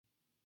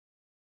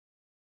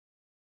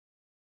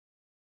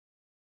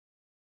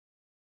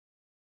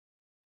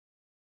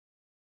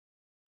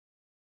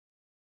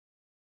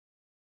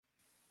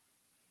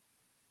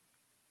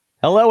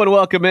Hello and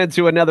welcome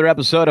into another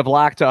episode of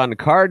Locked On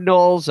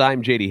Cardinals.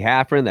 I'm JD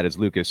Haffron. That is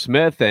Lucas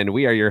Smith, and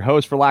we are your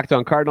hosts for Locked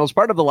On Cardinals,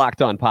 part of the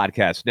Locked On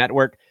Podcast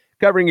Network,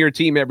 covering your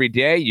team every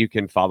day. You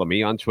can follow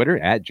me on Twitter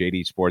at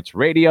JD Sports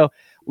Radio.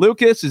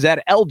 Lucas is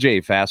at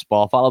LJ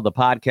Fastball. Follow the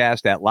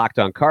podcast at Locked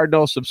On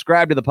Cardinals.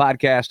 Subscribe to the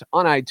podcast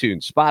on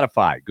iTunes,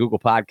 Spotify, Google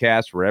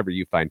Podcasts, wherever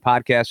you find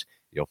podcasts.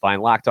 You'll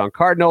find Locked On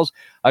Cardinals,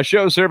 a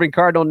show serving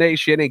Cardinal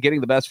Nation and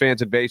getting the best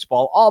fans in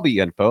baseball all the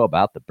info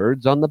about the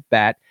birds on the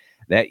bat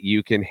that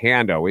you can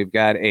handle. We've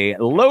got a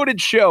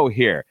loaded show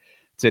here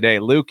today,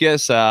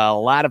 Lucas. A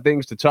lot of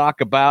things to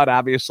talk about.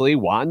 Obviously,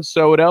 Juan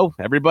Soto.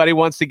 Everybody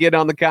wants to get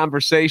on the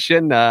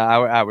conversation.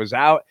 I was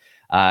out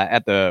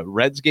at the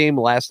Reds game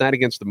last night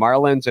against the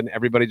Marlins, and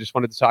everybody just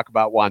wanted to talk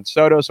about Juan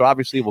Soto. So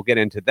obviously, we'll get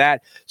into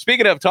that.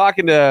 Speaking of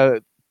talking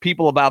to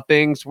people about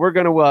things, we're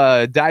going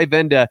to dive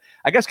into,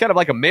 I guess, kind of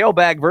like a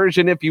mailbag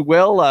version, if you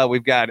will.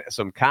 We've got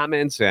some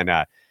comments and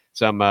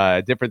some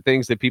different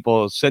things that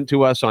people sent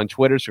to us on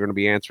Twitter. So we're going to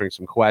be answering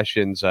some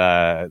questions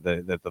that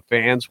the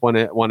fans want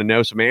to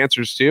know some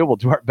answers to. We'll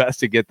do our best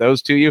to get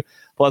those to you.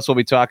 Plus, we'll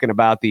be talking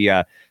about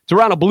the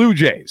Toronto Blue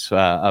Jays,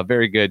 a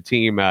very good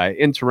team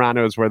in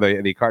Toronto is where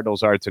the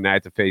Cardinals are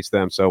tonight to face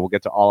them. So we'll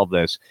get to all of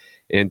this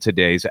in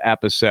today's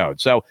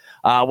episode. So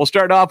we'll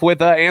start off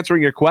with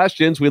answering your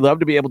questions. We love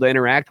to be able to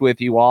interact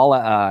with you all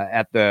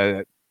at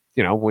the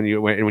when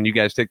you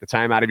guys take the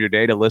time out of your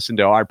day to listen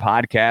to our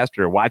podcast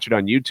or watch it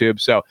on YouTube.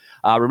 So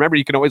remember,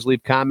 you can always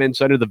leave comments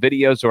under the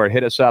videos or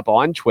hit us up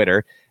on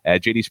Twitter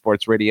at JD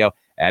Sports Radio,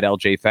 at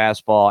LJ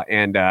Fastball.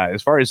 And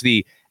as far as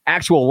the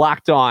actual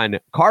Locked On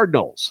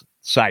Cardinals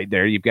site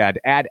there, you've got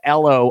at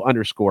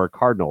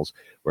LO_Cardinals,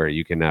 where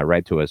you can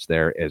write to us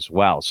there as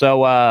well.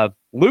 So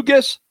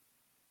Lucas,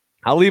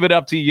 I'll leave it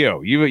up to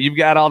you. You've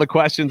got all the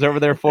questions over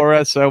there for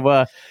us.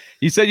 So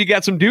you said you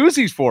got some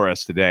doozies for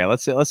us today.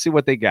 Let's see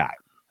what they got.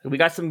 We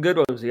got some good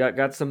ones. We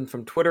got some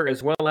from Twitter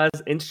as well as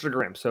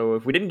Instagram. So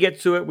if we didn't get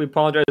to it, we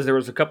apologize. There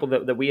was a couple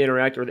that we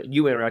interact or that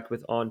you interact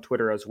with on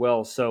Twitter as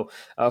well. So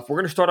if we're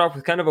going to start off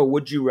with kind of a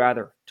would you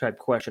rather type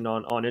question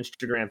on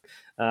Instagram,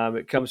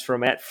 it comes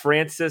from at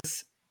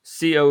Francis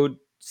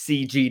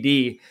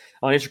COCGD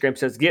on Instagram.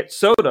 Says, get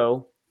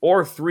Soto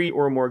or 3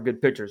 or more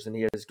good pitchers. And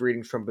he has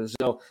greetings from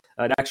Brazil.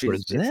 And actually,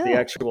 it's the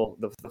actual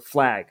the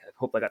flag. I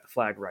hope I got the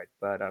flag right.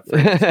 But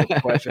the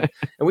question.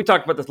 And we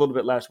talked about this a little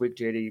bit last week,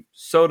 JD.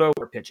 Soto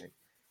or pitching?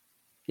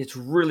 It's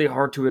really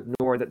hard to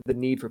ignore the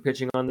need for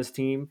pitching on this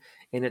team.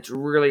 And it's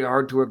really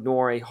hard to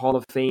ignore a Hall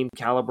of Fame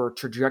caliber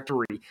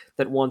trajectory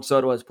that Juan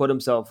Soto has put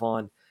himself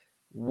on.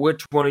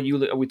 Which one of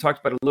you? We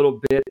talked about it a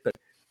little bit. But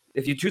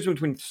if you choose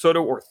between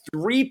Soto or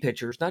 3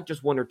 pitchers, not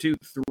just 1 or 2,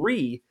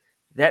 3,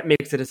 that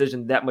makes the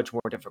decision that much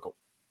more difficult.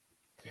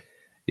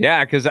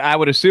 Yeah, because I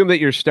would assume that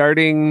you're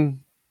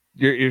starting.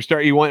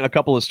 You want a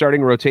couple of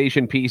starting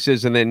rotation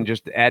pieces, and then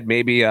just add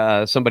maybe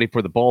somebody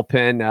for the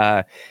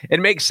bullpen.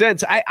 It makes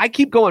sense. I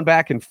keep going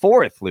back and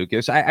forth,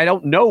 Lucas. I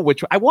don't know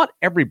which. I want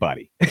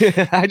everybody.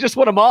 I just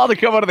want them all to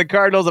come out of the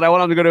Cardinals, and I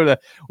want them to go to the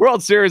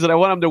World Series, and I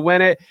want them to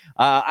win it.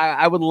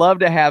 I would love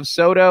to have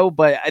Soto,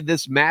 but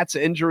this Matt's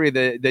injury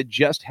that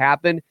just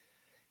happened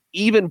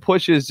even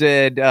pushes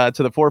it to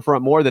the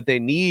forefront more that they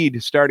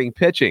need starting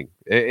pitching.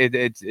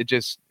 It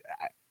just,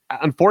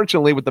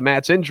 unfortunately, with the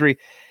Matt's injury,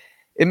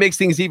 it makes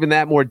things even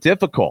that more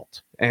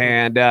difficult.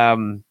 And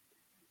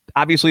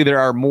obviously, there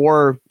are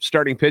more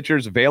starting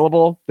pitchers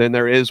available than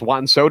there is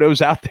Juan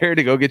Soto's out there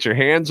to go get your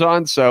hands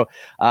on. So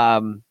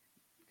I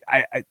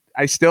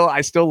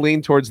still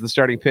lean towards the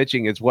starting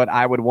pitching is what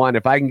I would want.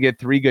 If I can get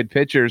 3 good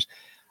pitchers,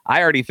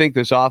 I already think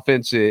this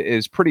offense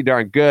is pretty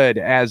darn good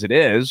as it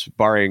is,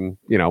 barring,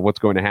 what's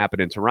going to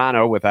happen in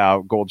Toronto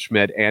without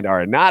Goldschmidt and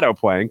Arenado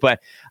playing. But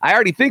I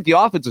already think the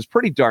offense is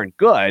pretty darn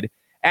good.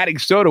 Adding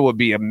Soto would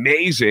be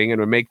amazing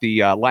and would make the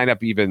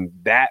lineup even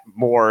that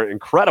more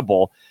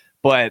incredible.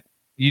 But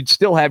you'd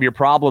still have your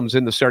problems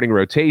in the starting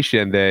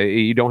rotation that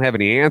you don't have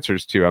any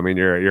answers to. I mean,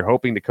 you're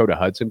hoping Dakota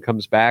Hudson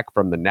comes back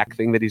from the neck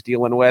thing that he's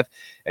dealing with,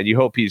 and you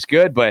hope he's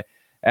good. But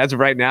as of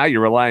right now,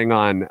 you're relying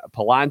on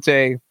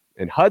Palante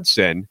and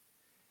Hudson,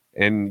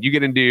 and you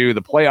get into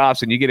the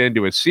playoffs and you get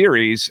into a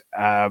series.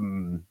 I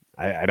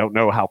don't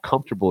know how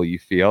comfortable you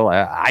feel.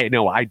 I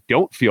know I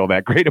don't feel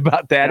that great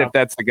about that. Yeah. If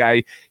that's the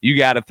guy you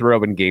got to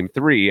throw in game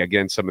 3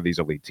 against some of these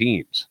elite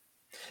teams.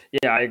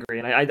 Yeah, I agree.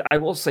 And I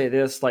will say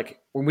this, like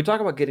when we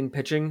talk about getting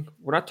pitching,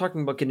 we're not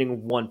talking about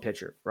getting 1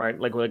 pitcher, right?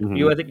 Like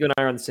Mm-hmm. I think you and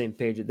I are on the same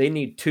page. They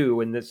need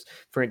 2, and this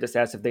Francis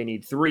asked if they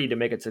need 3 to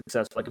make it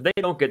successful. Like if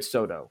they don't get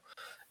Soto,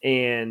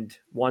 and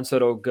Juan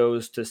Soto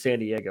goes to San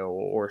Diego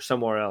or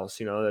somewhere else,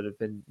 that have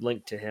been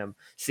linked to him,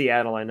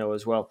 Seattle, I know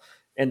as well,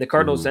 and the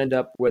Cardinals end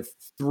up with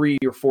 3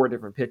 or 4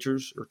 different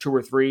pitchers or 2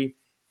 or 3,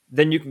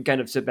 then you can kind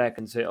of sit back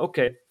and say,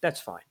 okay, that's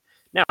fine.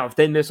 Now, if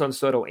they miss on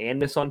Soto and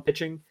miss on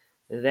pitching,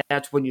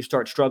 that's when you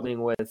start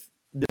struggling with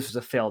this is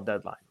a failed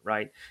deadline,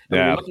 right? And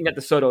Yeah. we're looking at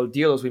the Soto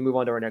deal as we move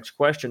on to our next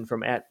question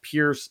from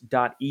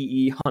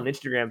 @pierce.ee on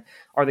Instagram.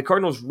 Are the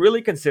Cardinals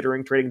really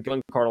considering trading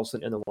Dylan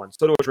Carlson in the Juan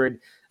Soto trade?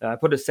 I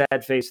put a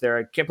sad face there.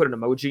 I can't put an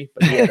emoji,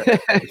 but he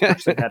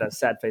had a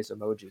sad face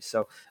emoji.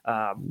 So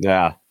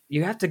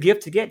you have to give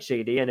to get,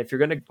 JD. And if you're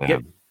going to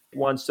get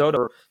Juan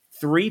Soto,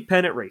 3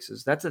 pennant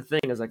races, that's the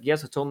thing. Is like,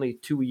 yes, it's only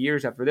 2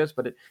 years after this,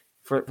 but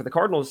for the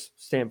Cardinals'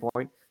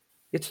 standpoint,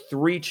 it's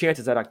 3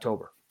 chances at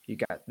October. You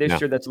got this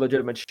year, that's a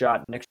legitimate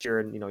shot. Next year,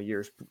 and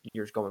years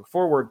going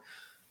forward.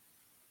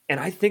 And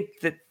I think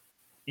that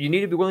you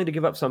need to be willing to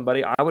give up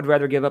somebody. I would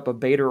rather give up a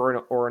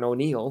Bader or an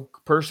O'Neill.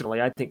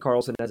 Personally, I think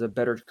Carlson has a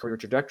better career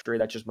trajectory.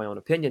 That's just my own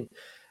opinion.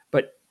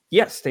 But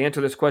yes, to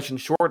answer this question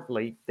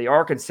shortly, they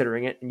are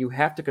considering it, and you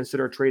have to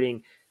consider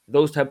trading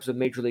those types of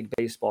Major League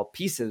Baseball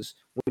pieces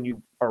when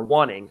you are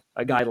wanting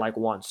a guy like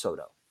Juan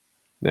Soto.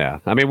 Yeah.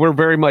 I mean, we're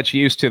very much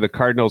used to the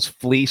Cardinals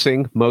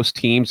fleecing most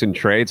teams in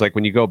trades. Like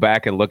when you go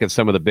back and look at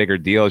some of the bigger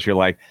deals, you're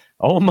like,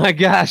 oh my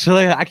gosh,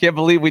 I can't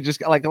believe we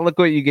just look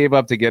what you gave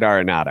up to get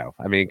Arenado.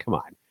 I mean, come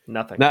on.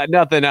 Nothing.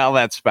 Nothing all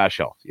that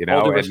special,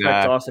 All due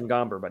respect to Austin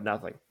Gomber, but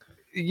nothing.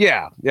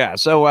 Yeah.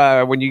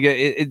 So when you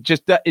get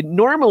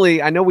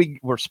normally, I know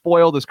we're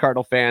spoiled as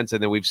Cardinal fans,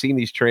 and then we've seen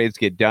these trades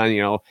get done.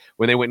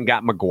 When they went and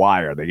got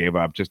McGuire, they gave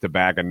up just a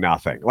bag of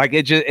nothing. Like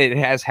it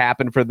has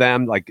happened for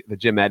them, like the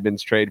Jim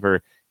Edmonds trade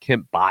for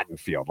Kemp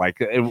Bottenfield. Like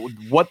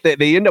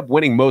they end up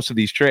winning most of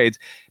these trades.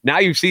 Now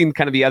you've seen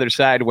kind of the other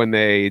side when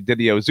they did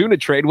the Ozuna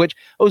trade, which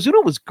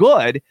Ozuna was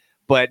good.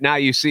 But now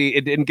you see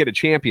it didn't get a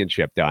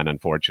championship done,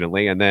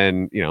 unfortunately. And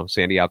then,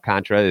 Sandy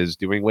Alcantara is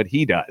doing what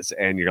he does.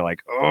 And you're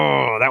like,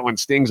 oh, that one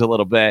stings a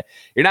little bit.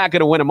 You're not going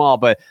to win them all.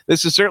 But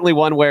this is certainly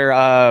one where,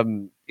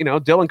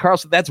 Dylan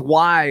Carlson, that's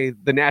why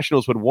the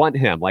Nationals would want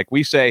him. Like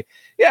we say,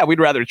 yeah,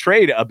 we'd rather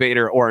trade a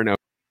Bader or an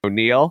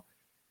O'Neill.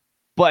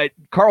 But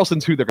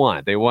Carlson's who they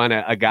want. They want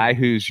a guy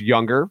who's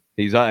younger.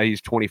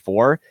 He's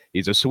 24.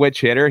 He's a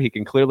switch hitter. He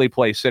can clearly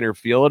play center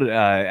field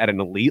at an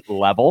elite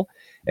level.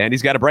 And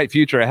he's got a bright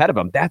future ahead of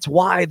him. That's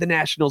why the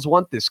Nationals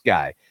want this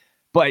guy.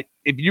 But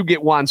if you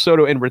get Juan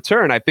Soto in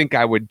return, I think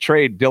I would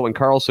trade Dylan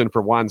Carlson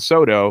for Juan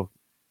Soto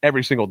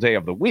every single day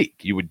of the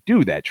week. You would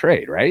do that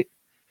trade, right?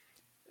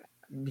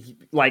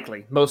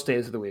 Likely. Most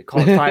days of the week.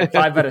 Call it five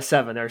out of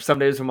 7. There are some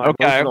days when my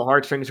emotional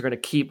heartstrings are going to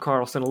keep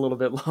Carlson a little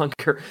bit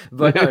longer.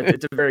 But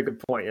it's a very good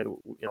point. And,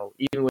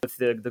 even with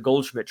the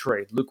Goldschmidt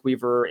trade, Luke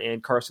Weaver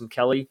and Carson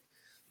Kelly,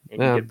 and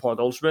you get Paul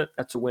Goldschmidt,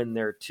 that's a win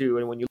there too.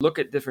 And when you look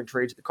at different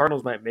trades the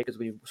Cardinals might make, as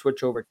we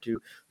switch over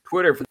to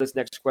Twitter for this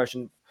next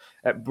question,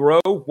 at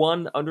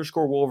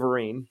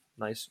bro1_Wolverine,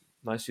 nice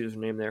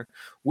username there.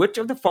 Which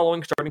of the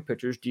following starting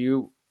pitchers do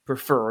you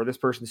prefer? This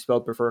person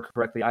spelled prefer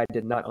correctly. I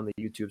did not on the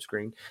YouTube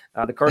screen.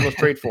 The Cardinals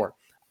trade for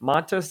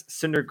Montas,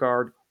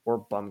 Syndergaard,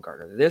 or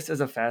Bumgarner. This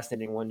is a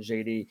fascinating one,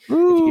 JD.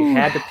 Ooh. If you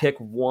had to pick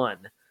one,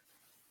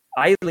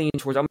 I lean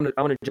towards. I'm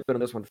gonna jump in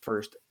on this one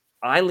first.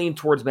 I lean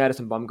towards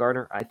Madison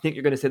Bumgarner. I think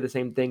you're going to say the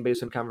same thing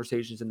based on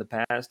conversations in the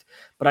past,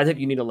 but I think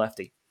you need a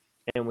lefty.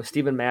 And with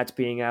Steven Matz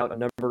being out a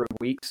number of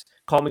weeks,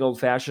 call me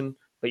old-fashioned,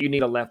 but you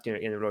need a lefty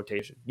in the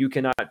rotation. You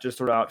cannot just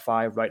throw out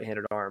 5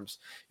 right-handed arms.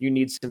 You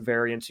need some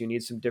variance. You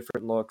need some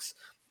different looks.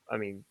 I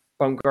mean,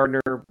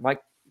 Bumgarner,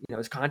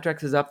 his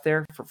contract is up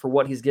there for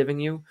what he's giving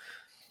you,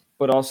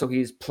 but also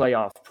he's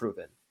playoff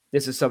proven.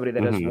 This is somebody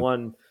that has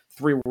won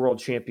 3 world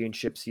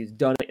championships. He's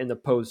done it in the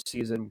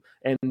postseason,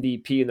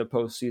 MVP in the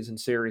postseason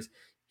series.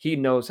 He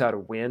knows how to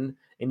win,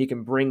 and he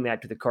can bring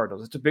that to the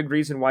Cardinals. It's a big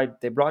reason why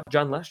they brought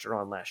John Lester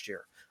on last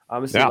year.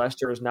 Obviously,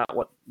 Lester is not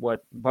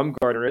what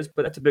Bumgarner is,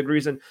 but that's a big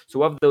reason.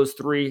 So of those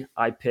 3,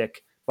 I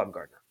pick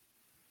Bumgarner.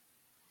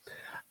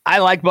 I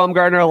like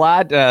Bumgarner a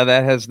lot. That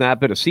has not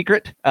been a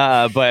secret,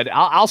 but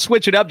I'll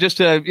switch it up just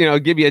to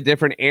give you a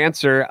different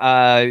answer.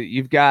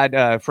 You've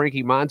got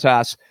Frankie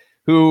Montas,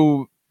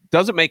 who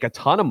doesn't make a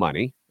ton of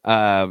money.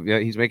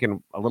 He's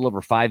making a little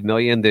over $5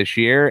 million this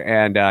year,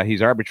 and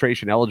he's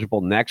arbitration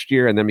eligible next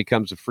year, and then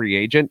becomes a free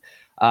agent.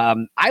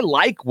 I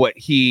like what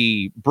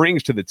he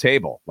brings to the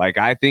table. Like,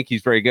 I think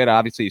he's very good.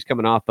 Obviously, he's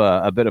coming off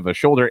a bit of a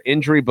shoulder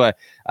injury, but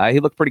he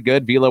looked pretty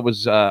good. Vila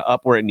was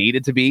up where it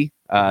needed to be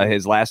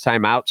his last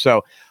time out.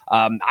 So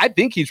I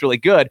think he's really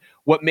good.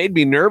 What made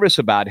me nervous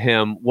about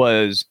him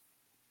was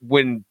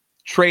when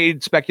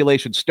trade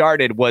speculation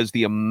started was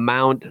the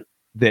amount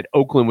that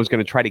Oakland was going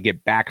to try to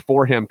get back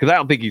for him, because I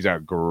don't think he's a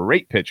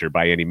great pitcher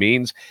by any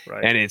means.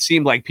 Right. And it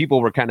seemed like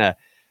people were kind of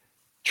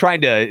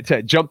trying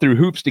to jump through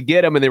hoops to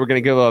get him, and they were going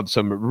to give up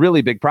some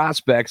really big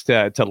prospects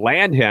to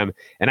land him.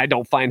 And I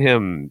don't find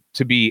him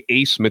to be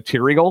ace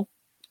material.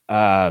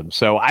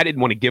 So I didn't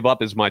want to give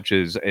up as much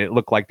as it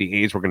looked like the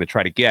A's were going to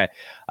try to get.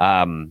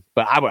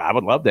 But I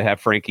would love to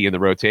have Frankie in the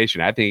rotation.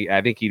 I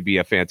think he'd be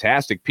a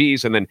fantastic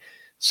piece. And then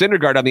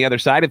Syndergaard on the other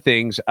side of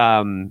things,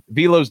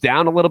 Velo's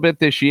down a little bit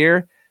this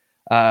year.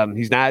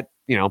 He's not,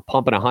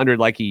 pumping 100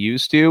 like he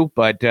used to,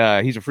 but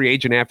he's a free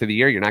agent after the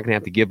year. You're not going to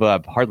have to give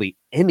up hardly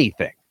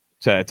anything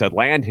to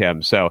land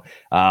him. So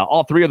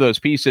all 3 of those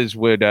pieces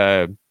would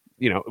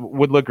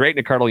would look great in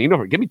a Cardinal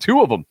uniform. Give me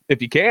 2 of them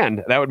if you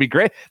can. That would be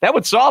great. That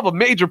would solve a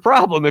major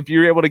problem if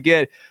you're able to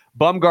get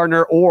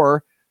Bumgarner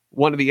or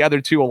one of the other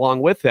 2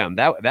 along with them.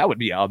 That would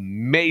be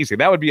amazing.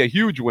 That would be a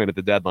huge win at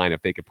the deadline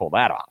if they could pull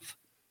that off.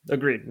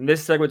 Agreed. And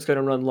this segment's going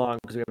to run long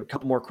because we have a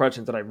couple more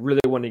questions that I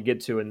really want to get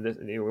to, and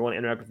we want to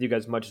interact with you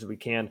guys as much as we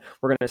can.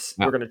 We're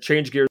going to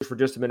change gears for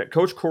just a minute.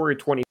 Coach Corey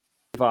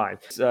 25.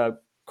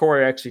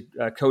 Corey actually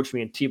coached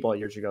me in T-ball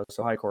years ago,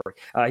 so hi, Corey.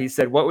 He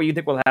said, "What do you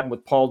think will happen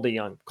with Paul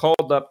DeJong?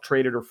 Called up,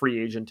 traded, or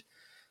free agent?"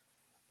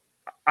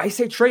 I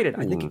say traded.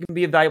 I think it can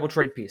be a valuable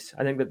trade piece.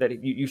 I think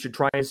that you should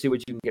try and see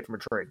what you can get from a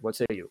trade. What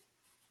say you?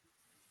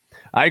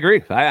 I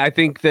agree. I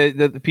think that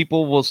the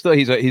people will still.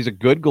 He's a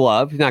good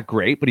glove. He's not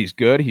great, but he's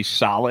good. He's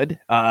solid,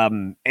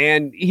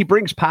 and he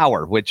brings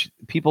power, which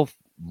people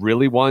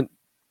really want.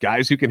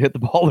 Guys who can hit the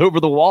ball over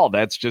the wall.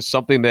 That's just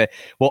something that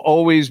will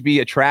always be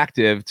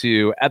attractive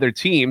to other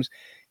teams.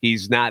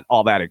 He's not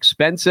all that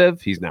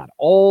expensive. He's not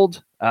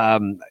old.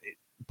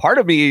 Part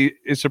of me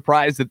is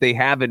surprised that they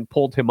haven't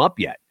pulled him up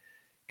yet,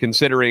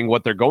 considering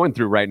what they're going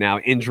through right now,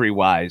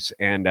 injury-wise,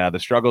 and the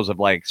struggles of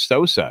like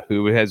Sosa,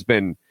 who has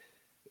been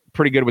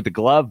pretty good with the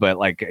glove, but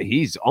like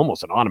he's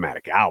almost an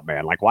automatic out,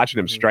 man. Like watching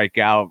him strike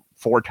out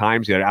 4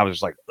 times, I was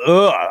just like,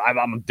 ugh,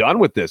 I'm done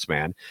with this,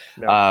 man.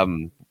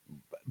 No.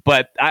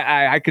 But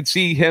I could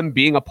see him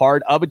being a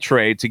part of a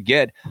trade to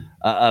get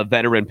a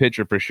veteran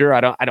pitcher for sure.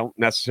 I don't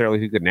necessarily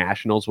think the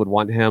Nationals would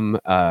want him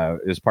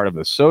as part of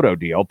the Soto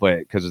deal, but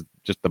because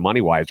just the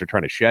money wise, they're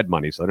trying to shed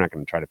money, so they're not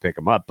going to try to pick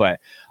him up. But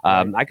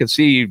I could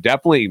see you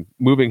definitely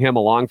moving him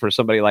along for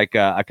somebody like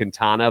a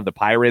Quintana of the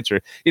Pirates,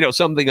 or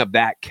something of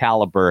that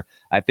caliber.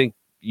 I think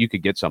you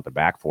could get something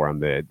back for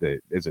him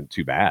that isn't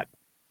too bad.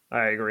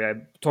 I agree. I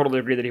totally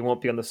agree that he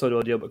won't be on the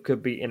Soto deal, but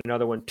could be in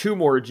another one. 2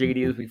 more,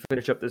 JD, as we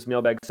finish up this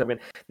mailbag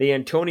segment. The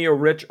Antonio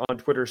Rich on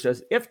Twitter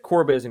says, if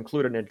Corbin is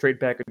included in a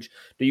trade package,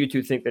 do you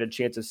 2 think that a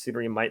chance of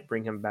Scenery might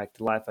bring him back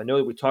to life? I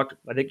know that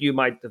I think you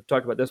might have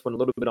talked about this one a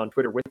little bit on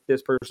Twitter with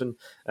this person.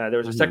 There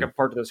was a second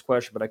part to this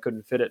question, but I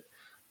couldn't fit it.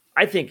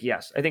 I think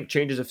yes. I think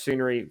changes of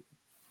scenery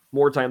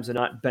more times than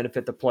not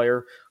benefit the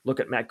player. Look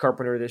at Matt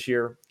Carpenter this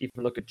year.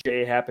 Even look at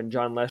J. Happ and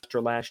John Lester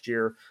last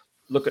year.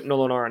 Look at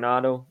Nolan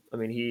Arenado. I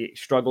mean, he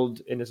struggled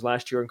in his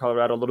last year in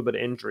Colorado, a little bit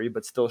of injury,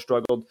 but still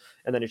struggled.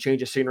 And then a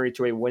change of scenery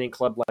to a winning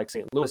club like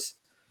St. Louis.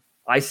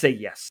 I say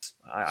yes.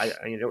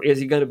 Is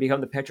he going to become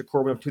the Patrick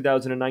Corbin of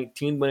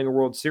 2019, winning a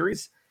World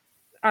Series?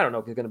 I don't know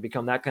if he's going to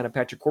become that kind of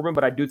Patrick Corbin,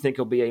 but I do think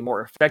he'll be a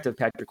more effective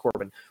Patrick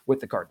Corbin with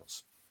the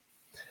Cardinals.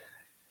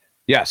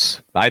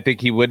 Yes, I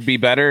think he would be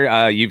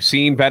better. You've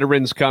seen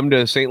veterans come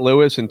to St.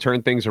 Louis and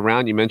turn things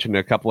around. You mentioned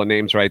a couple of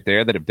names right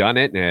there that have done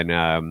it,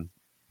 and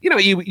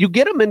you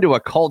get them into a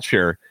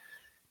culture.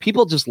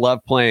 People just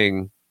love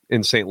playing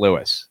in St.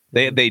 Louis.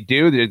 They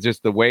do. They're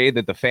just the way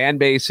that the fan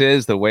base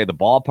is, the way the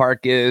ballpark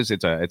is.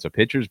 It's a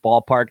pitcher's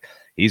ballpark.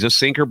 He's a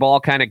sinker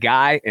ball kind of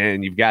guy,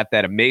 and you've got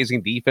that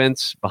amazing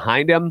defense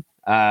behind him.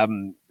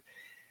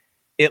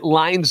 It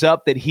lines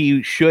up that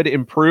he should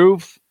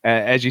improve.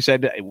 As you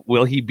said,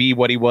 will he be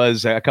what he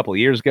was a couple of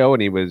years ago when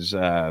he was,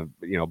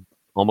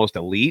 almost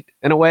elite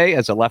in a way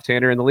as a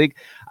left-hander in the league?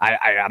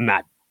 I'm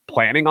not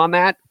planning on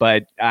that,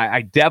 but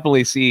I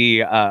definitely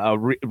see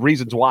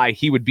reasons why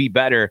he would be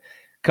better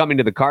coming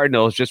to the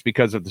Cardinals, just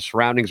because of the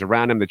surroundings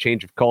around him, the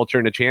change of culture,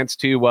 and a chance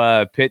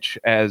to pitch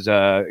as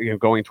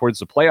going towards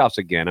the playoffs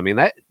again. I mean,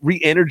 that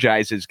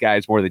re-energizes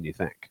guys more than you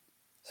think.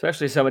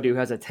 Especially somebody who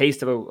has a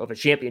taste of a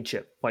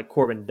championship like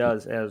Corbin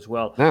does as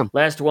well. Yeah.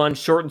 Last one,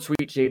 short and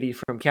sweet, JD,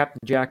 from Captain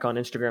Jack on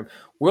Instagram.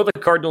 Will the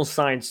Cardinals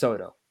sign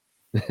Soto?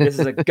 This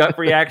is a gut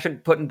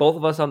reaction, putting both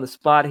of us on the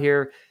spot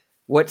here.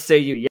 What say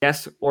you,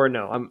 yes or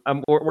no?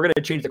 We're going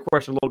to change the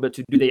question a little bit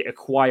to, do they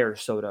acquire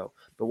Soto?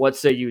 But what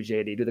say you,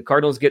 JD? Do the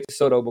Cardinals get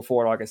Soto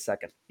before August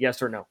 2nd?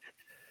 Yes or no?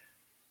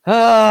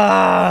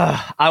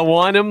 I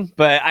want him,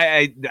 but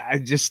I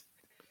just,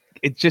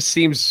 it just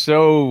seems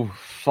so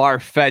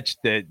far-fetched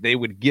that they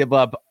would give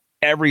up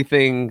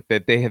everything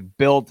that they have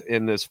built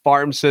in this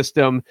farm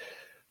system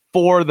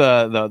for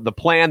the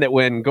plan that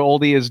when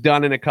Goldie is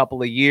done in a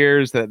couple of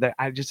years, that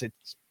I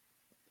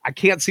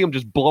can't see them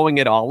just blowing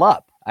it all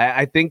up.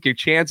 I think your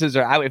chances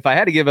are, if I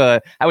had to give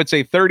I would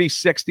say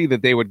 30-60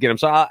 that they would get him.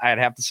 So I'd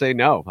have to say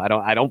no.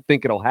 I don't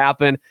think it'll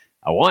happen.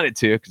 I want it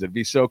to, because it'd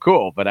be so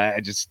cool. But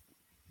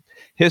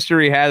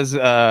history has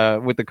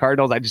with the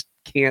Cardinals, I just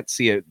can't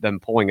see them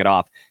pulling it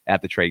off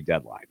at the trade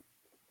deadline.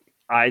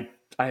 I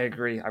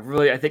agree.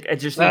 I think it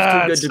just seems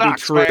too good to be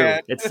true.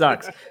 Man. It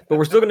sucks. But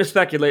we're still going to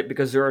speculate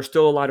because there are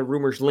still a lot of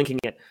rumors linking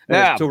it.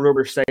 And still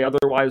rumors say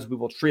otherwise, we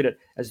will treat it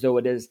as though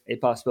it is a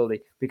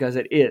possibility, because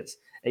it is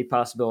a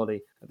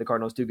possibility that the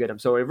Cardinals do get him.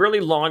 So a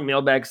really long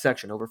mailbag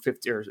section, over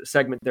 50 or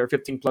segment there,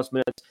 15 plus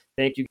minutes.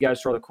 Thank you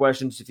guys for all the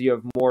questions. If you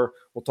have more,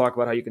 we'll talk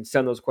about how you can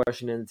send those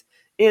questions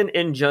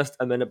in just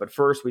a minute. But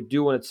first, we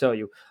do want to tell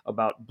you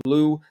about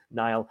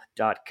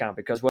BlueNile.com,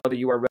 because whether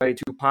you are ready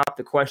to pop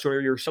the question or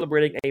you're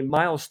celebrating a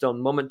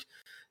milestone moment,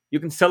 you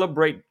can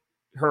celebrate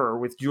her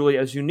with jewelry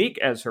as unique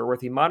as her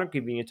with the modern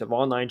convenience of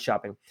online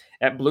shopping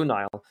at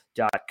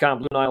BlueNile.com.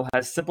 Blue Nile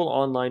has simple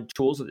online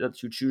tools that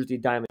lets you choose the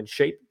diamond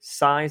shape,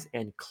 size,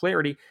 and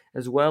clarity,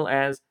 as well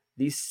as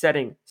the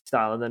setting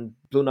style. And then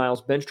Blue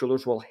Nile's bench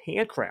jewelers will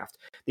handcraft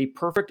the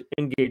perfect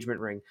engagement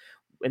ring,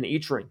 and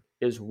each ring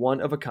is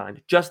one of a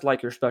kind, just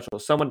like your special.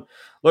 Someone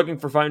looking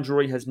for fine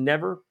jewelry has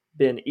never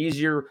been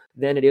easier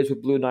than it is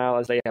with Blue Nile,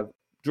 as they have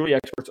jewelry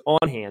experts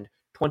on hand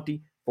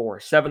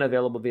 24/7,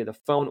 available via the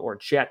phone or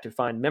chat to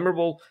find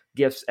memorable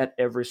gifts at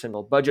every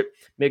single budget.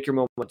 Make your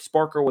moment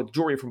sparkle with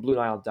jewelry from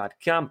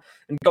BlueNile.com.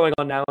 And going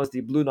on now is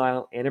the Blue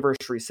Nile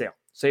Anniversary Sale.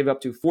 Save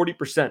up to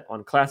 40%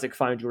 on classic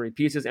fine jewelry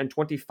pieces and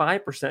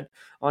 25%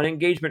 on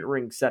engagement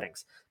ring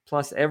settings.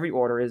 Plus, every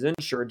order is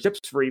insured, ships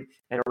free,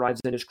 and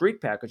arrives in discreet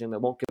packaging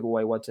that won't give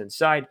away what's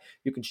inside.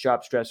 You can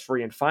shop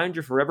stress-free and find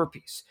your forever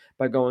piece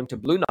by going to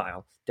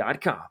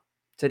BlueNile.com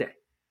today.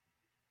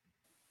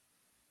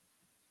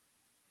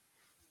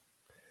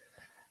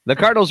 The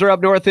Cardinals are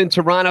up north in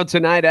Toronto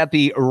tonight at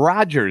the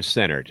Rogers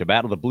Center to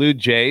battle the Blue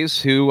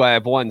Jays, who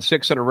have won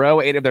 6 in a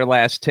row, 8 of their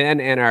last 10,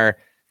 and are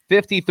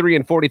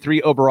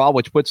 53-43 overall,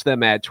 which puts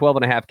them at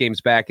 12.5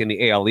 games back in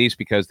the AL East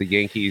because the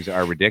Yankees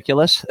are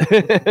ridiculous.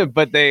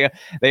 But they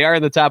are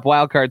in the top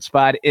wildcard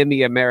spot in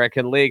the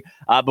American League.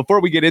 Before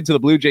we get into the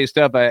Blue Jays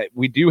stuff,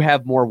 we do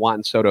have more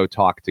Juan Soto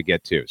talk to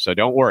get to. So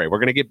don't worry. We're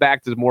going to get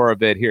back to more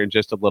of it here in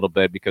just a little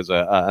bit because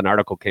an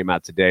article came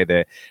out today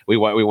that we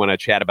want to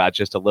chat about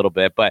just a little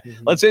bit. But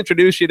let's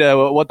introduce you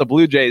to what the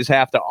Blue Jays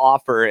have to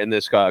offer in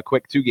this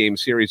quick 2-game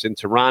series in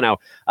Toronto.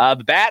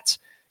 The Bats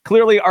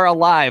clearly are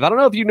alive. I don't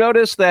know if you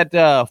noticed that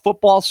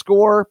football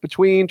score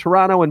between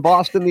Toronto and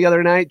Boston the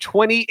other night,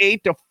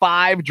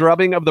 28-5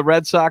 drubbing of the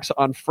Red Sox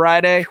on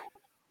Friday.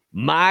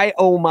 My,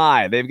 oh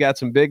my, they've got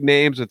some big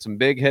names and some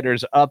big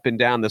hitters up and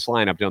down this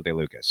lineup, don't they,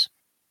 Lucas?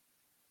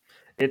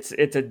 It's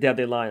a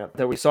deadly lineup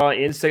that we saw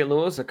in St.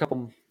 Louis a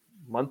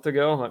month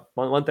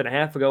and a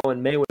half ago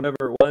in May, whatever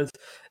it was,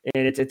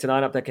 and it's a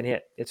lineup that can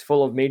hit. It's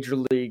full of major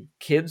league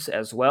kids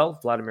as well.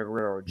 Vladimir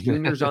Guerrero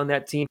Jr.'s on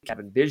that team,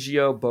 Kevin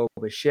Biggio, Bo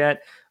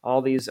Bichette,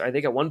 all these. I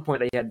think at one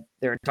point they had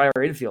their entire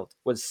infield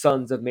was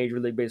sons of Major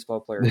League Baseball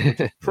players, which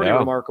is pretty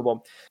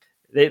remarkable.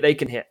 They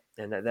can hit,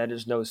 and that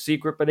is no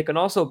secret. But they can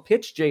also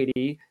pitch,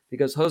 JD,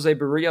 because Jose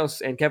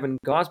Barrios and Kevin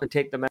Gausman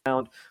take the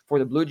mound for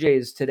the Blue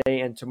Jays today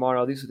and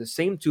tomorrow. These are the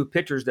same two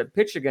pitchers that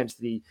pitched against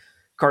the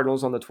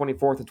Cardinals on the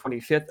 24th and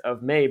 25th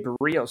of May.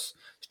 Barrios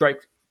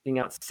striking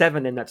out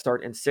 7 in that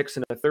start and 6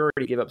 in the third.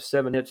 He gave up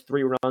 7 hits,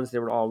 3 runs. They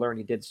were all earned.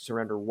 He did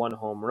surrender 1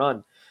 home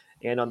run.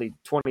 And on the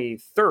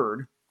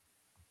 23rd,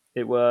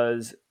 it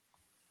was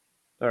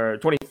 – or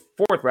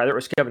 24th, rather, it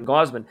was Kevin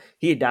Gausman.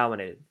 He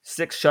dominated.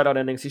 6 shutout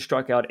innings. He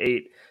struck out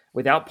 8.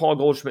 Without Paul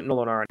Goldschmidt and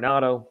Nolan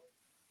Arenado,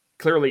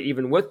 clearly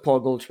even with Paul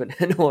Goldschmidt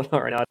and Nolan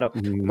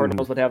Arenado,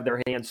 Cardinals would have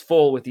their hands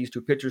full with these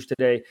two pitchers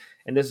today.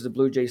 And this is a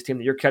Blue Jays team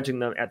that you're catching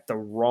them at the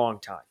wrong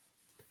time.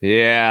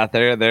 Yeah,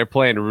 they're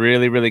playing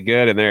really, really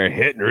good, and they're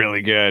hitting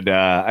really good.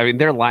 I mean,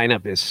 their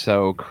lineup is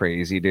so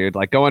crazy, dude.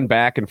 Like going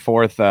back and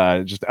forth,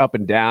 just up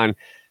and down.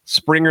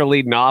 Springer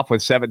leading off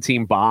with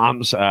 17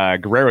 bombs.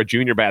 Guerrero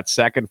Jr. bats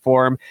second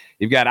for him.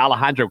 You've got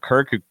Alejandro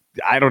Kirk, who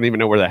I don't even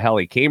know where the hell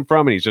he came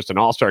from, and he's just an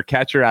all-star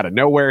catcher out of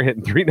nowhere,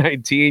 hitting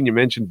 .319. You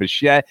mentioned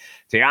Bichette.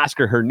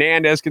 Teoscar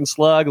Hernandez can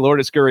slug.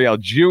 Lourdes Gurriel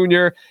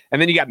Jr.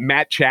 And then you got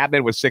Matt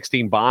Chapman with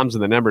 16 bombs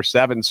in the number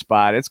 7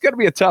 spot. It's going to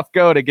be a tough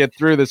go to get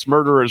through this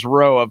murderer's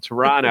row of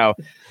Toronto.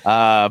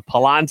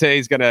 Palante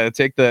is going to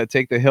take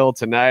the hill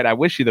tonight. I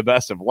wish you the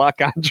best of luck,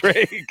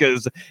 Andre,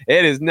 because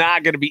it is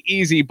not going to be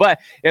easy.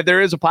 But if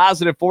there is a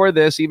positive for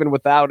this, even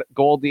without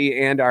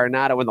Goldie and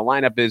Arenado in the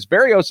lineup, is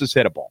Barrios is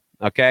hittable.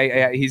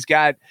 Okay, he's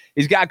got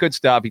good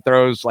stuff. He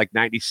throws like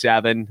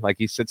 97, like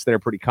he sits there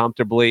pretty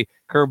comfortably.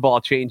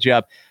 Curveball,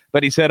 changeup,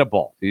 but he's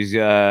hittable.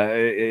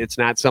 It's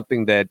not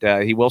something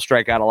that he will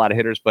strike out a lot of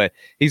hitters, but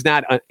he's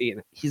not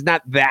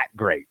that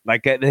great.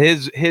 Like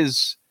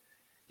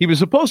he was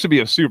supposed to be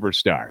a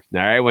superstar.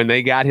 All right, when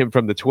they got him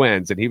from the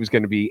Twins, and he was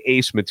going to be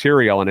ace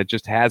material, and it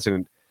just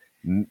hasn't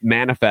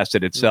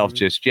manifested itself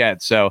just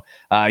yet. So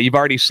you've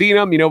already seen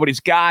him. You know what he's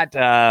got.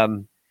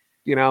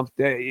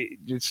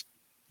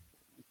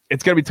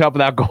 It's going to be tough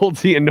without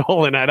Goldie and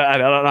Nolan. I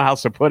don't know how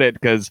else to put it,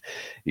 because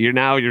you're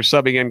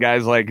subbing in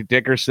guys like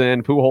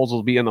Dickerson. Pujols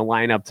will be in the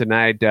lineup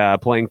tonight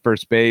playing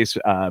first base.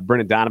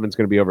 Brendan Donovan's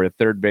going to be over at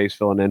third base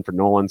filling in for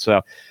Nolan. So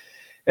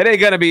it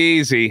ain't going to be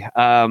easy,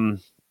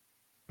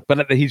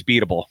 but he's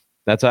beatable.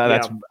 That's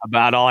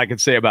about all I can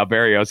say about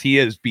Barrios. He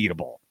is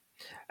beatable.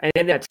 And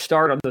in that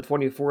start on the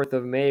 24th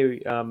of May,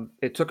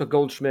 it took a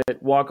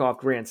Goldschmidt walk-off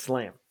grand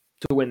slam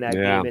to win that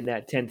game in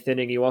that 10th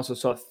inning. You also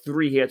saw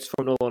 3 hits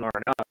from Nolan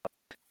Arenado.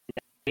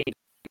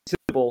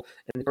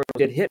 And the Cardinals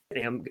did hit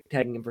him,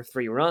 tagging him for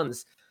 3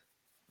 runs,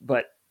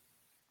 but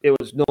it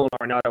was Nolan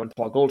Arenado and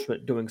Paul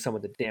Goldschmidt doing some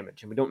of the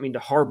damage. And we don't mean to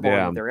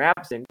hardball when they're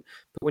absent,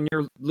 but when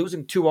you're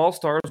losing 2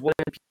 all-stars,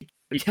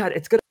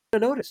 it's going to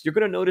notice. You're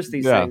going to notice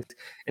these things,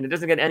 and it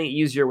doesn't get any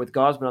easier with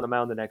Gausman on the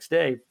mound the next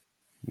day.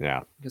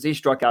 Yeah, because he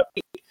struck out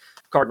 8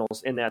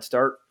 Cardinals in that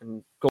start,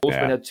 and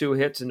Goldschmidt had 2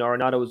 hits, and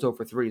Arenado was 0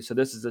 for 3. So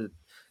this is going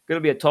to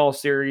be a tall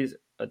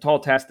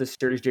task this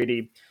series,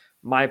 JD.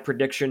 My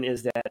prediction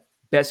is that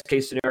best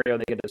case scenario,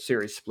 they get a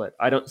series split.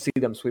 I don't see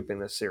them sweeping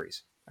this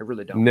series. I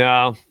really don't.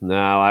 No,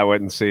 I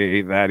wouldn't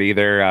see that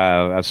either.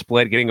 A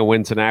split, getting a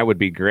win tonight would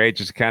be great.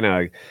 Just kind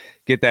of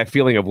get that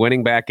feeling of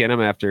winning back in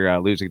them after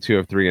losing 2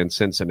 of 3 in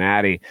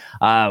Cincinnati.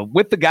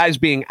 With the guys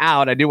being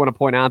out, I do want to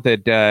point out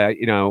that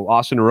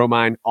Austin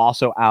Romine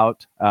also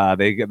out.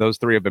 Those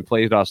 3 have been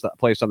placed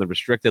on the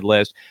restricted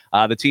list.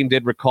 The team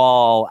did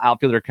recall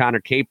outfielder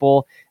Connor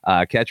Capel,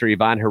 catcher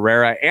Ivan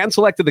Herrera, and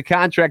selected the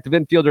contract of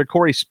infielder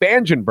Corey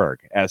Spangenberg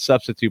as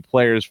substitute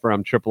players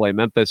from AAA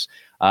Memphis.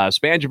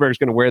 Spangenberg is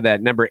going to wear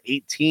that number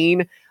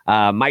 18.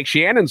 Mike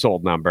Shannon's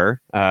old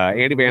number,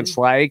 Andy Van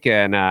Slyke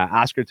and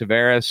Oscar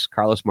Taveras,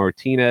 Carlos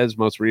Martinez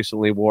most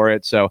recently wore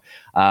it. So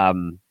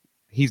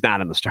he's not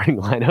in the starting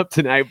lineup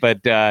tonight,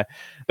 but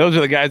those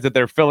are the guys that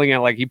they're filling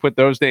out. Like he put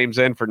those names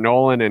in for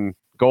Nolan and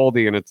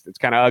Goldie, and it's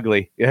kind of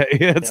ugly.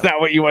 It's not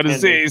what you want to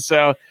see.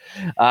 So,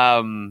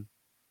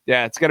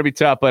 yeah, it's going to be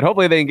tough, but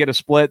hopefully they can get a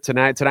split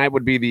tonight. Tonight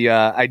would be the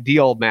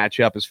ideal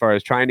matchup as far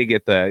as trying to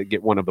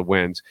get one of the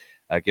wins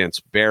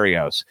against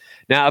Berrios.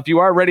 Now, if you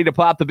are ready to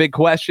pop the big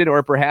question,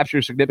 or perhaps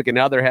your significant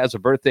other has a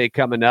birthday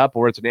coming up,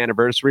 or it's an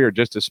anniversary, or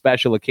just a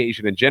special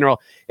occasion in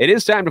general, it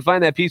is time to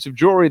find that piece of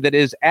jewelry that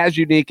is as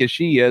unique as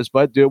she is,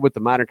 but do it with the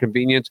modern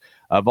convenience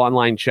of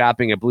online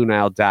shopping at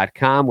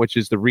BlueNile.com, which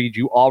is the read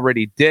you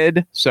already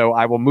did. So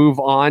I will move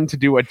on to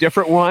do a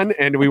different one,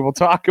 and we will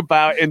talk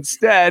about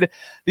instead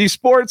the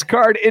Sports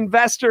Card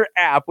Investor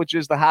app, which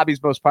is the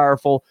hobby's most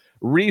powerful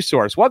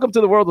resource. Welcome to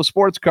the world of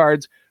sports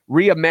cards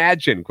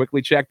reimagined.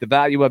 Quickly check the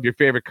value of your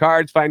favorite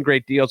cards, find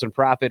great deals, and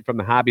profit from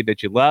the hobby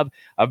that you love.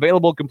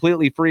 Available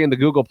completely free in the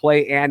Google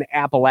Play and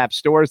Apple App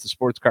Stores, the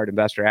Sports Card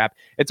Investor app.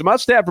 It's a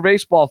must-have for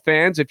baseball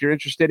fans. If you're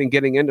interested in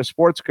getting into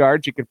sports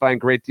cards, you can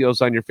find great deals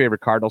on your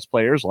favorite Cardinals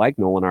players like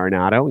Nolan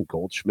Arenado and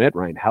Goldschmidt,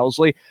 Ryan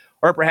Helsley,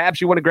 or perhaps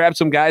you want to grab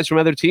some guys from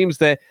other teams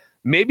that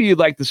maybe you'd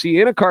like to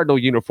see in a Cardinal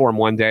uniform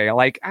one day.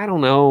 Like, I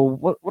don't know,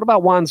 what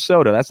about Juan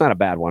Soto? That's not a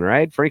bad one,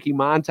 right? Frankie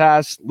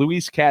Montas,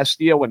 Luis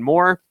Castillo, and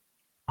more.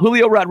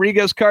 Julio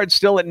Rodriguez card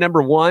still at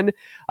number 1,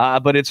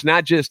 but it's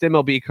not just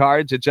MLB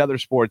cards, it's other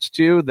sports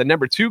too. The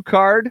number 2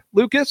 card,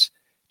 Lucas,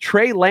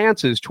 Trey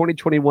Lance's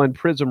 2021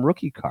 Prism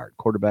rookie card,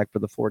 quarterback for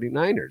the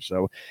 49ers.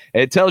 So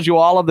it tells you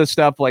all of this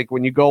stuff. Like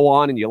when you go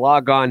on and you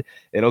log on,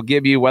 it'll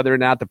give you whether or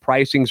not the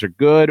pricings are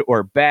good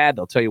or bad.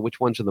 They'll tell you which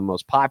ones are the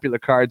most popular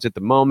cards at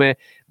the moment.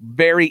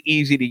 Very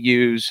easy to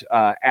use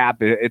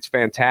app. It's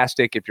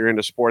fantastic if you're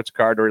into sports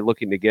card or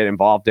looking to get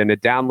involved in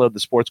it. Download the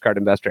Sports Card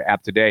Investor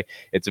app today.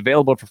 It's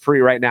available for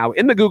free right now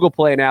in the Google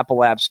Play and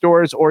Apple App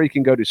Stores, or you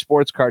can go to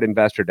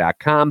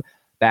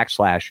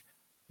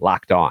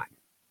sportscardinvestor.com/locked-on.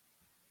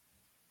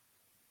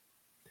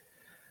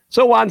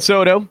 So Juan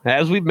Soto,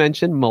 as we've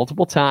mentioned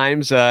multiple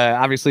times,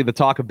 obviously the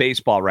talk of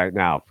baseball right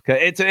now.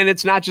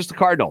 It's not just the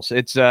Cardinals.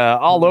 It's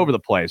all over the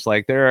place.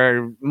 Like there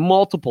are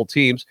multiple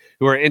teams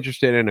who are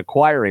interested in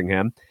acquiring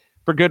him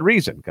for good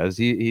reason, because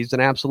he's an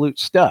absolute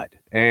stud.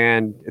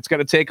 And it's going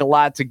to take a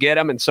lot to get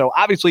him. And so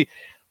obviously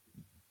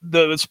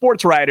the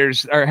sports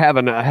writers are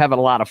having a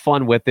lot of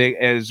fun with it,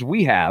 as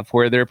we have,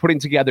 where they're putting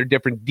together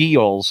different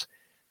deals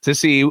to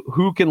see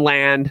who can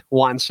land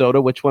Juan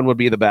Soto, which one would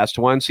be the best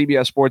one.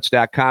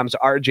 CBSSports.com's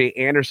RJ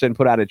Anderson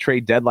put out a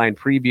trade deadline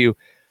preview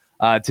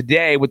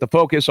today with the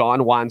focus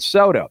on Juan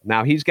Soto.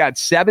 Now, he's got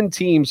 7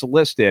 teams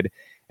listed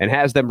and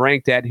has them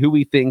ranked at who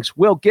he thinks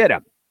will get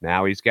him.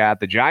 Now, he's got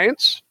the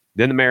Giants,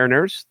 then the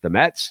Mariners, the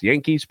Mets,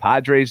 Yankees,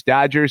 Padres,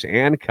 Dodgers,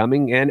 and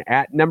coming in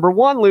at number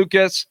 1,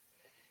 Lucas,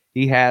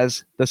 he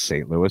has the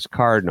St. Louis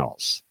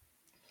Cardinals.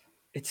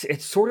 It's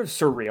sort of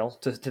surreal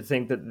to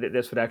think that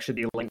this would actually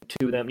be linked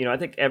to them. You know, I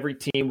think every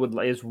team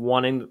is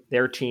wanting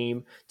their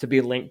team to be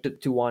linked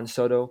to Juan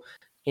Soto.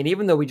 And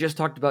even though we just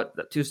talked about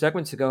 2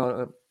 segments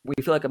ago, we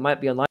feel like it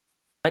might be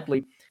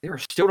unlikely, there are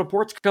still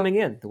reports coming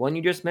in. The one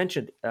you just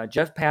mentioned,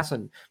 Jeff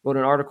Passan wrote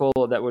an article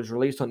that was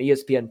released on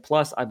ESPN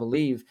Plus, I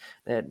believe,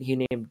 that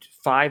he named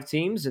 5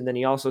 teams. And then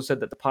he also said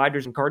that the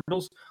Padres and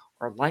Cardinals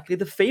are likely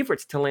the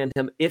favorites to land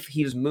him if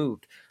he's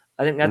moved.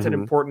 I think that's an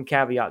important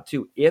caveat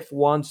too. If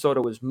Juan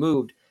Soto is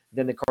moved,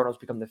 then the Cardinals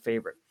become the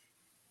favorite.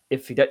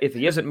 If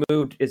he isn't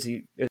moved,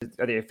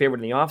 are they a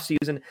favorite in the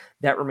offseason?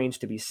 That remains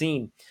to be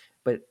seen.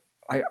 But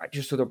I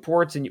just so the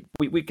reports, and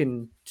we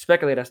can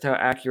speculate as to how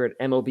accurate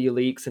MLB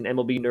Leaks and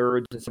MLB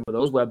Nerds and some of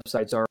those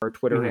websites are, or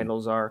Twitter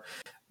handles are.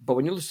 But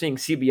when you're seeing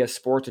CBS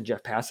Sports and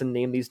Jeff Passan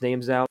name these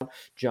names out,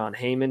 John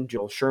Heyman,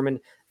 Joel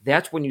Sherman,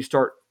 that's when you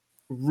start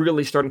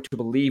really starting to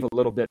believe a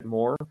little bit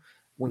more.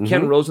 When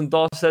Ken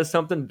Rosenthal says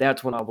something,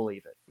 that's when I'll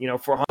believe it. You know,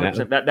 for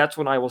 100%. That's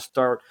when I will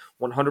start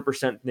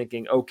 100%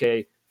 thinking,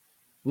 okay,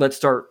 let's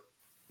start.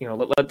 You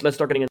know, let's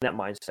start getting in that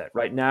mindset.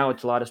 Right now,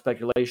 it's a lot of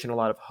speculation, a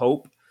lot of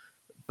hope,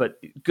 but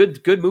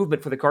good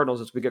movement for the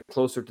Cardinals as we get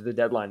closer to the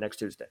deadline next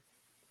Tuesday.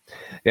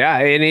 Yeah,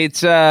 and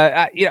it's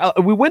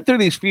we went through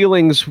these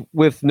feelings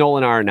with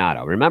Nolan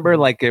Arenado. Remember,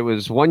 like it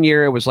was one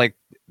year, it was like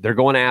They're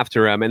going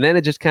after him. And then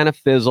it just kind of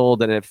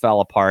fizzled and it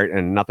fell apart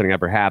and nothing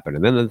ever happened.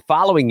 And then the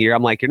following year,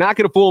 I'm like, you're not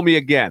going to fool me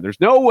again. There's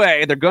no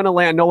way they're going to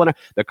land Nolan.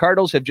 The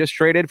Cardinals have just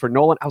traded for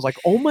Nolan. I was like,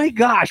 oh my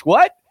gosh,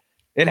 what?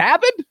 It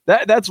happened?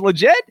 That's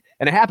legit?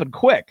 And it happened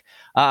quick.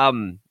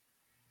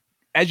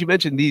 As you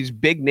mentioned, these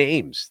big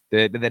names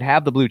that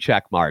have the blue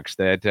check marks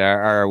that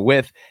are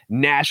with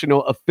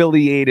national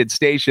affiliated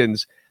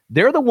stations,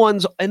 they're the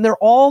ones, and they're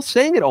all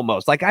saying it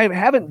almost. Like, I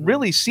haven't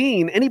really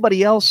seen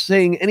anybody else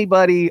saying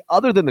anybody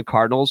other than the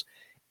Cardinals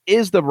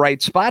is the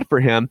right spot for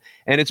him.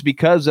 And it's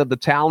because of the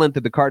talent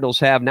that the Cardinals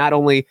have, not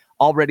only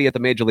already at the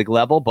major league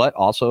level, but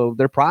also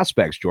their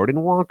prospects, Jordan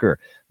Walker,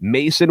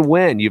 Mason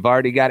Wynn. You've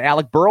already got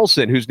Alec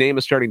Burleson, whose name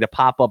is starting to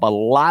pop up a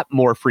lot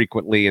more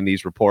frequently in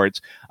these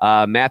reports.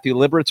 Matthew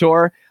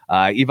Liberatore,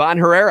 Ivan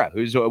Herrera,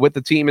 who's with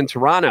the team in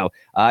Toronto.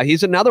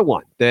 He's another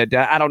one that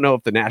I don't know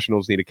if the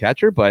Nationals need a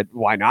catcher, but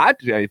why not?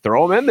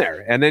 Throw him in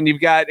there. And then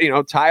you've got,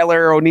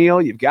 Tyler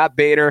O'Neill, you've got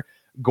Bader.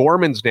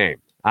 Gorman's name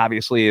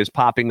obviously is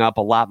popping up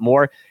a lot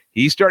more.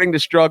 He's starting to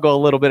struggle a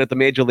little bit at the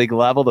major league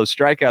level. Those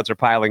strikeouts are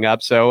piling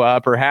up, so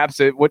perhaps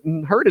it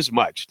wouldn't hurt as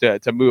much to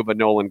move a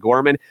Nolan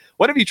Gorman.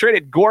 What if you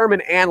traded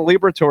Gorman and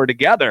Liberatore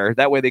together?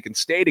 That way they can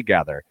stay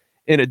together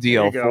in a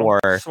deal for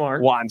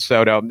Smart. Juan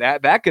Soto.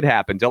 That could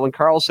happen. Dylan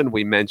Carlson,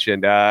 we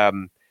mentioned. I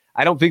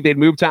don't think they'd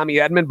move Tommy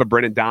Edman, but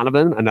Brendan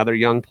Donovan, another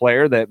young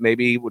player that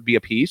maybe would be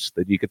a piece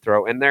that you could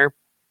throw in there.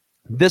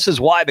 This is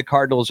why the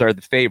Cardinals are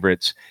the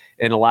favorites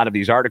in a lot of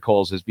these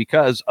articles, is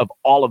because of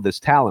all of this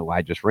talent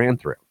I just ran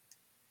through.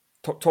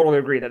 Totally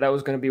agree. That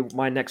was going to be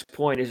my next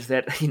point, is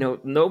that,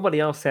 nobody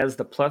else has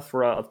the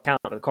plethora of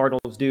talent that the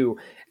Cardinals do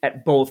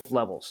at both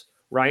levels,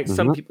 right? Mm-hmm.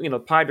 Some people,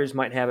 Padres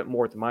might have it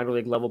more at the minor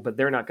league level, but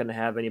they're not going to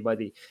have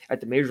anybody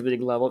at the major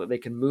league level that they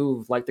can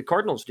move like the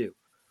Cardinals do,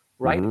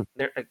 right?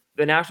 Mm-hmm.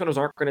 The Nationals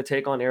aren't going to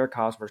take on Eric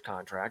Hosmer's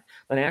contract.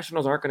 The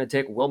Nationals aren't going to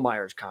take Will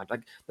Myers'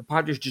 contract. The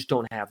Padres just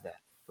don't have that,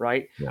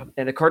 right? Yeah.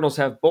 And the Cardinals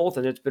have both,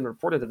 and it's been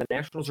reported that the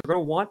Nationals are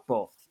going to want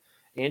both.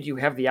 And you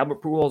have the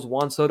Albert Pujols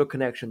Juan Soto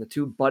connection, the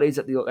two buddies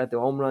at the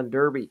home run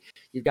derby.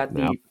 You've got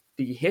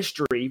the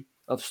history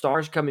of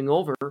stars coming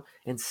over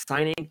and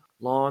signing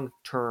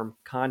long-term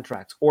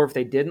contracts. Or if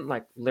they didn't,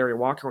 like Larry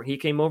Walker when he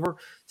came over,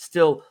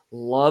 still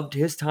loved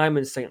his time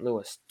in St.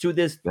 Louis. To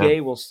this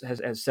day,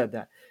 has said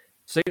that.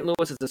 St.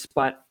 Louis is a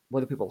spot,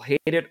 whether people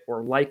hate it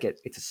or like it,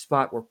 it's a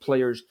spot where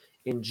players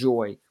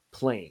enjoy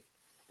playing.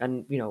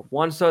 And,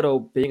 Juan Soto,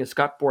 being a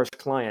Scott Boras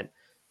client,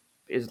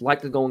 is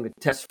likely going to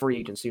test free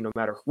agency no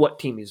matter what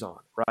team he's on,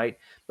 right?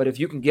 But if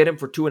you can get him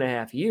for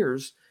 2.5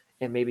 years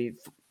and maybe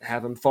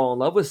have him fall in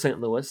love with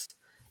St. Louis,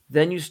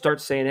 then you start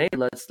saying, hey,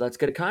 let's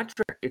get a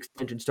contract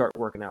extension start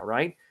working out,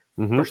 right?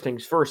 Mm-hmm. First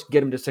things first,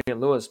 get him to St.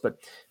 Louis. But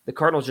the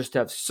Cardinals just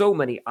have so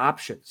many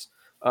options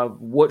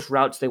of which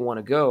routes they want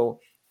to go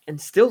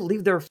and still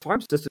leave their farm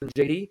system,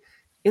 JD,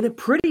 in a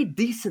pretty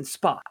decent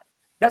spot.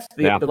 That's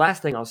the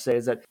last thing I'll say,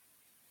 is that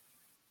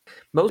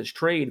most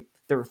trade,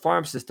 their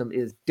farm system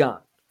is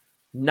done.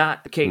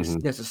 Not the case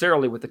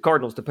necessarily with the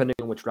Cardinals, depending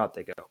on which route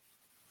they go.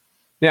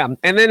 Yeah,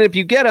 and then if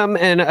you get him,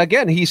 and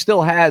again, he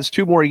still has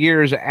 2 more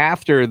years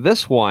after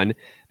this one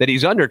that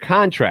he's under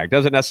contract.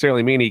 Doesn't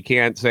necessarily mean he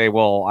can't say,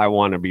 well, I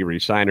want to be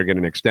re-signed or get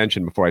an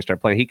extension before I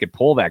start playing. He could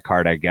pull that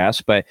card, I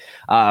guess, but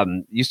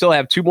you still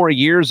have 2 more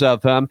years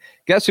of him.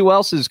 Guess who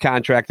else's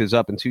contract is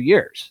up in 2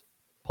 years?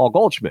 Paul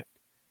Goldschmidt.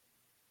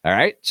 All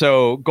right,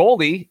 so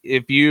Goldie,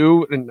 if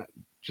you, and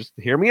just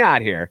hear me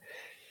out here,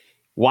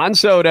 Juan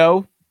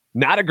Soto,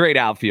 not a great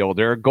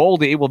outfielder.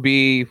 Goldie will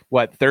be,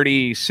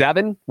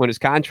 37 when his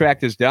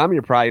contract is done.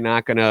 You're probably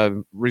not going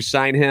to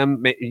re-sign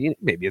him,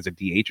 maybe as a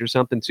DH or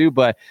something too,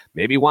 but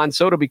maybe Juan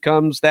Soto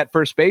becomes that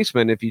first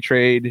baseman if you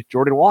trade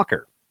Jordan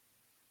Walker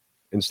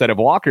instead of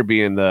Walker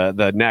being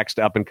the next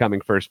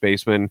up-and-coming first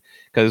baseman,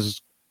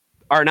 because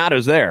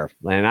Arenado's there,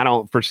 and I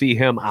don't foresee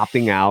him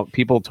opting out.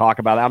 People talk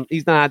about that.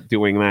 He's not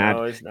doing that.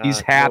 No, he's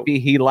happy.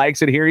 He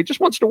likes it here. He just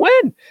wants to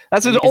win.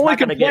 That's his only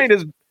complaint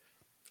is...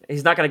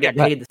 He's not going to get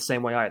paid the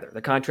same way either.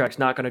 The contract's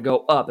not going to go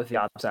up if he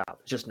opts out.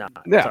 It's just not.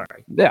 Yeah.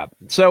 Sorry. Yeah.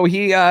 So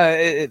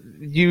if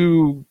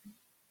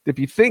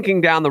you're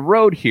thinking down the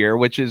road here,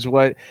 which is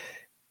what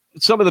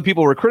some of the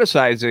people were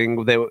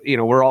criticizing, that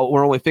we're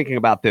only thinking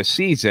about this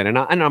season, and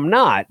I'm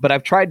not, but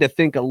I've tried to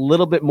think a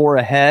little bit more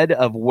ahead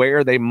of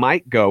where they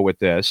might go with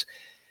this.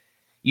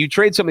 You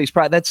trade some of these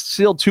that's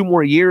still 2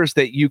 more years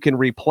that you can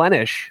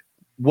replenish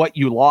what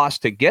you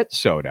lost to get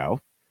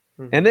Soto.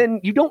 And then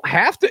you don't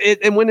have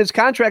to. And when his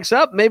contract's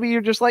up, maybe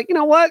you're just like, you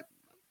know what?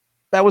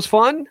 That was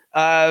fun.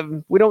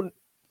 We don't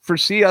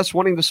foresee us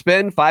wanting to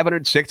spend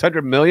 $500,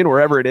 $600 million,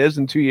 wherever it is,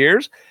 in 2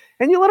 years.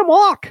 And you let him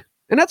walk.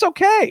 And that's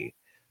okay,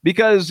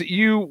 because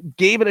you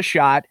gave it a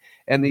shot.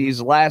 And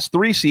these last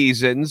 3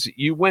 seasons,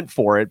 you went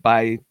for it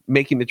by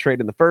making the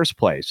trade in the first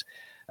place.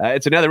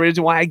 It's another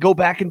reason why I go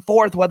back and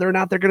forth whether or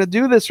not they're going to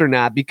do this or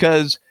not,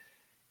 because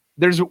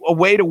there's a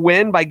way to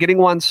win by getting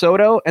Juan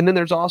Soto, and then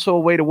there's also a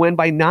way to win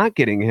by not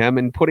getting him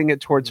and putting it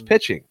towards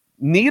pitching.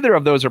 Neither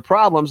of those are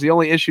problems. The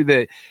only issue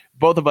that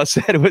both of us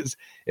said was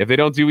if they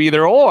don't do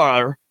either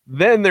or,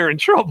 then they're in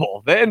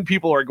trouble. Then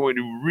people are going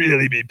to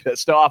really be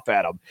pissed off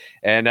at them.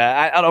 And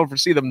I don't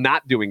foresee them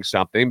not doing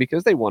something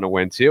because they want to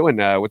win too.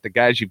 And with the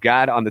guys you've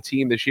got on the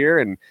team this year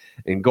and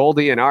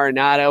Goldie and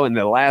Arenado and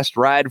the last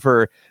ride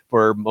for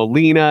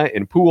Molina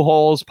and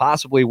Pujols,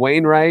 possibly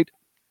Wainwright,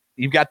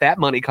 you've got that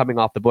money coming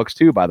off the books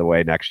too, by the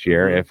way, next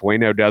year. If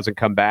Waino doesn't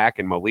come back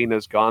and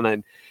Molina's gone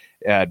and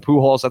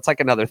Pujols, that's like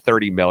another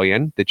 $30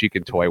 million that you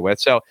can toy with.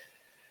 So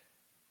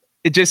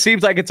it just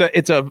seems like it's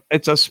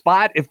a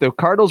spot. If the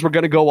Cardinals were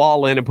going to go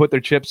all in and put their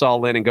chips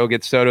all in and go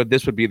get Soto,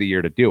 this would be the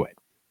year to do it.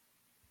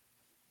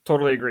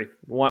 Totally agree.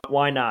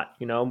 Why not?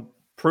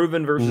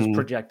 Proven versus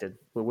projected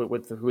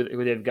with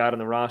who they've got on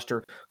the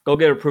roster. Go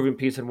get a proven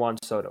piece in Juan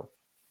Soto.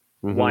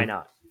 Why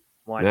not?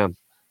 Why not?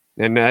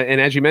 And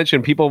as you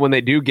mentioned, people, when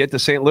they do get to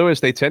St. Louis,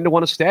 they tend to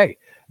want to stay.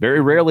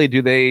 Very rarely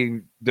do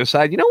they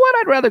decide, you know what,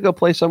 I'd rather go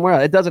play somewhere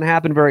else. It doesn't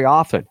happen very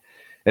often.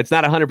 It's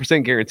not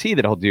 100% guarantee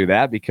that he'll do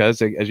that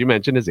because, as you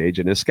mentioned, his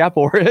agent is Scott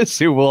Boras,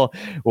 who will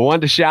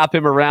want to shop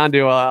him around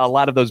to a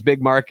lot of those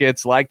big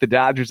markets like the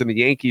Dodgers and the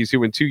Yankees,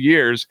 who in 2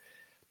 years,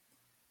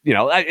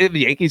 the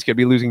Yankees could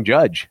be losing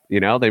Judge. They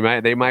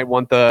might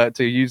want to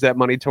use that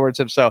money towards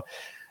him. So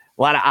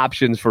a lot of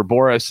options for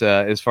Boras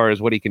as far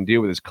as what he can do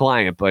with his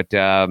client. But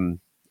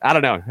I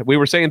don't know. We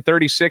were saying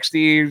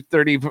 30-60,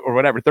 30 or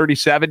whatever,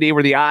 30-70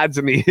 were the odds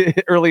in the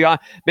early on.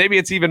 Maybe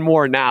it's even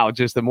more now,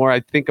 just the more I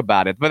think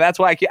about it. But that's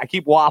why I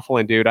keep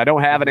waffling, dude. I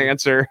don't have an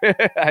answer.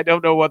 I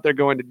don't know what they're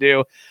going to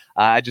do.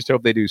 I just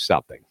hope they do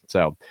something.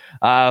 So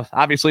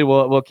obviously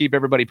we'll keep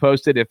everybody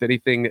posted if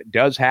anything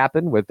does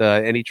happen with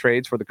any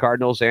trades for the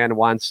Cardinals and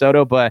Juan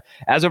Soto. But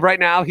as of right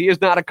now, he is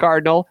not a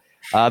Cardinal.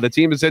 The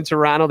team is in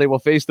Toronto. They will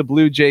face the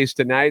Blue Jays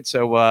tonight.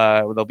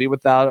 So they'll be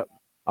without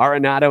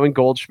Arenado and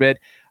Goldschmidt.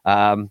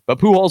 But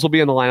Pujols will be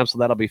in the lineup, so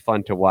that'll be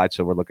fun to watch.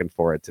 So we're looking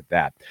forward to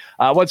that.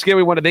 Once again,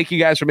 we want to thank you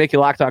guys for making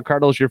Locked On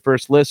Cardinals your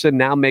first listen.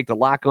 Now make the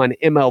Lock On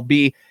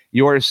MLB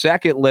your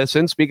second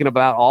listen. Speaking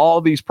about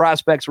all these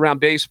prospects around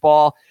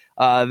baseball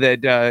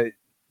that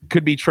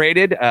could be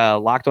traded,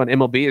 Locked On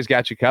MLB has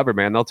got you covered,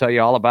 man. They'll tell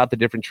you all about the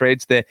different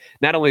trades that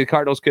not only the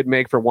Cardinals could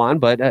make for Juan,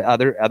 but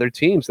other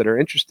teams that are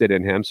interested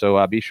in him.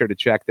 So be sure to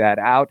check that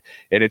out.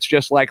 And it's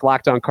just like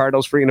Locked On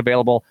Cardinals, free and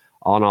available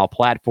on all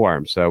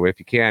platforms. So if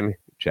you can,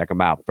 check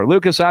them out. For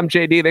Lucas, I'm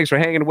JD. Thanks for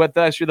hanging with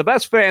us. You're the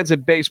best fans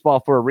in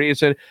baseball for a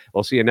reason.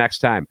 We'll see you next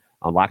time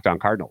on Locked On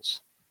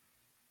Cardinals.